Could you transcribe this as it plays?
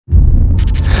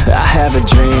have a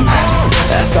dream,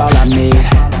 that's all I need.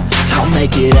 I'll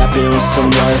make it happen with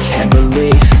some work and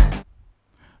belief.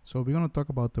 So we're going to talk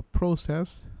about the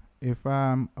process. If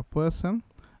I'm a person,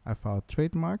 I file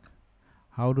trademark.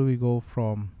 How do we go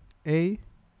from A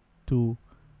to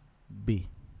B?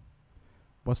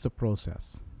 What's the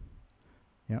process?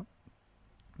 Yeah.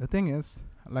 The thing is,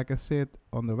 like I said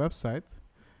on the website,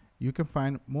 you can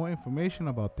find more information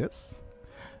about this.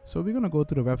 So we're going to go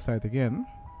to the website again.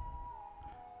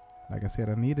 Like I said,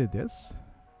 I needed this.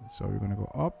 So we're going to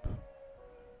go up.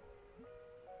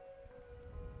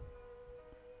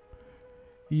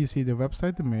 You see the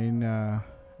website, the main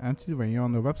entry. When you're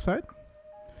on the website,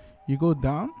 you go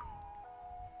down,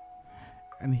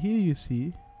 and here you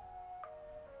see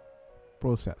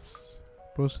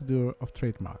procedure of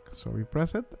trademark. So we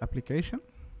press it, application,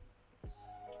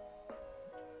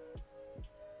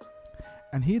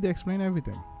 and here they explain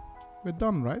everything. We're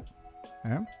done, right?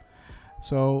 Yeah.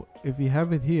 So if we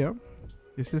have it here,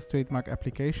 this is trademark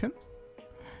application,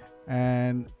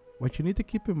 and what you need to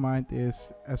keep in mind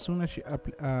is, as soon as you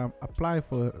apply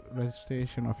for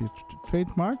registration of your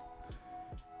trademark,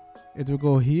 it will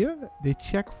go here. They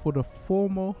check for the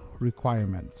formal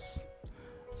requirements.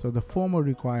 So the formal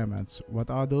requirements,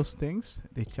 what are those things?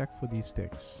 They check for these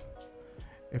things.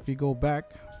 If we go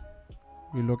back,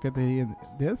 we look at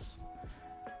this,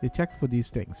 they check for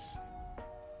these things.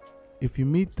 If you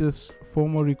meet this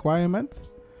formal requirement,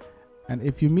 and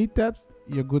if you meet that,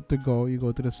 you're good to go. You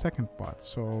go to the second part.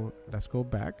 So let's go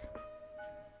back.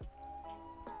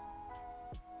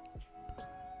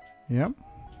 Yeah.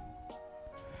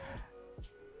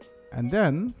 And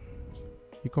then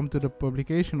you come to the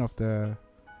publication of the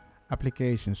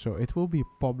application. So it will be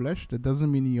published. That doesn't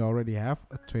mean you already have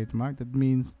a trademark. That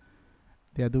means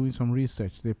they are doing some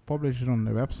research. They publish it on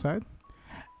the website,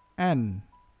 and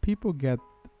people get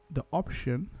the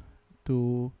option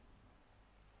to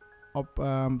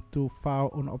file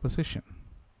an opposition,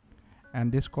 and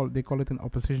they call it an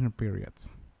opposition period.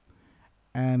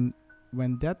 And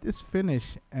when that is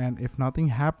finished, and if nothing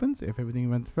happens, if everything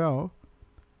went well,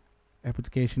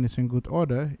 application is in good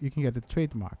order, you can get a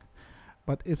trademark.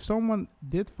 But if someone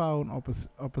did file an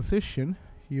opposition,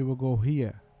 you will go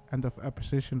here, end of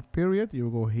opposition period, you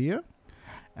will go here,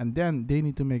 and then they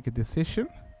need to make a decision.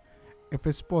 If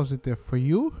it's positive for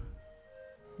you,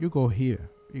 you go here,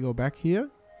 you go back here,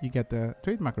 you get the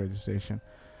trademark registration.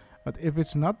 But if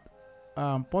it's not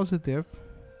positive,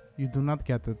 you do not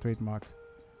get the trademark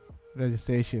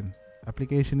registration.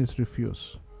 Application is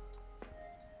refused.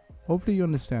 Hopefully you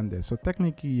understand this. So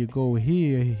technically you go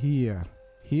here, here,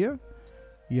 here.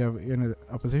 You have in an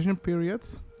opposition period.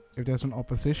 If there's an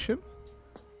opposition,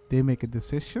 they make a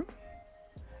decision.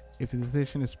 If the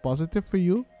decision is positive for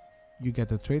you, you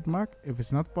get a trademark. If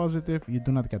it's not positive, you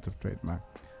do not get a trademark.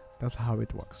 That's how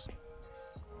it works.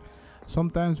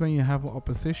 Sometimes when you have an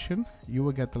opposition, you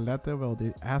will get a letter where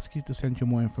they ask you to send you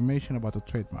more information about the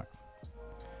trademark.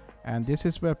 And this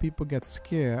is where people get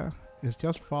scared. Is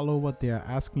just follow what they are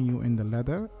asking you in the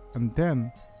letter, and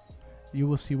then you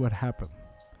will see what happened.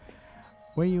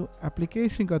 When your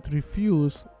application got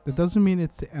refused, that doesn't mean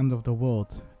it's the end of the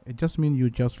world. It just means you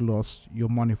just lost your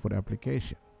money for the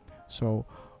application. So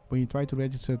when you try to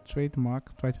register a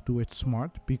trademark, try to do it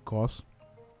smart, because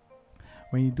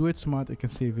when you do it smart, it can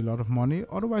save you a lot of money.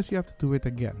 Otherwise, you have to do it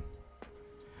again.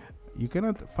 You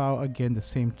cannot file again the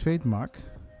same trademark.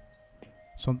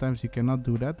 Sometimes you cannot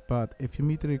do that, but if you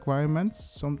meet the requirements,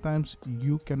 sometimes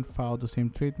you can file the same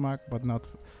trademark,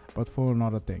 but for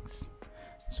another things.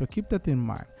 So keep that in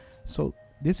mind. So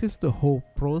this is the whole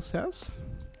process.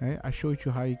 Okay? I showed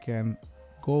you how you can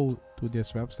go to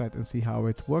this website and see how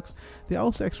it works. They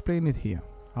also explain it here,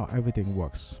 how everything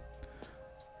works.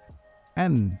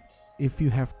 And if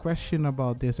you have question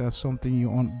about this or something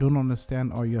you don't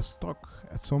understand, or you're stuck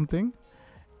at something,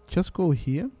 just go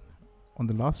here on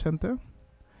the last center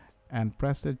and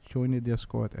press that join the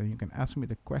Discord, and you can ask me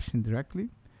the question directly.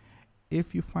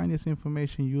 If you find this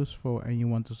information useful and you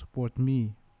want to support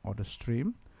me or the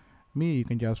stream, you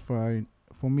can just for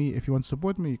me, if you want to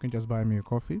support me, you can just buy me a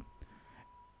coffee.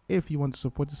 If you want to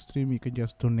support the stream, you can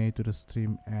just donate to the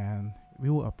stream, and we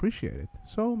will appreciate it.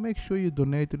 So make sure you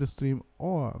donate to the stream,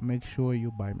 or make sure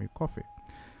you buy me coffee.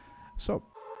 So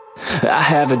I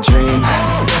have a dream,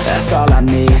 that's all I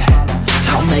need.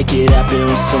 I'll make it happen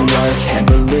with some work and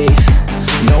belief.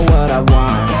 Know what I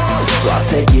want, so I'll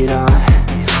take it on.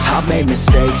 I've made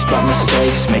mistakes, but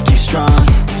mistakes make you strong.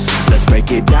 Let's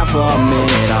break it down for a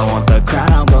minute. I want the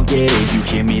crown, I'm gon' get it. You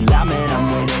hear me loud, man,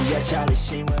 I'm winning. Yeah, Charlie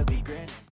Sheen will be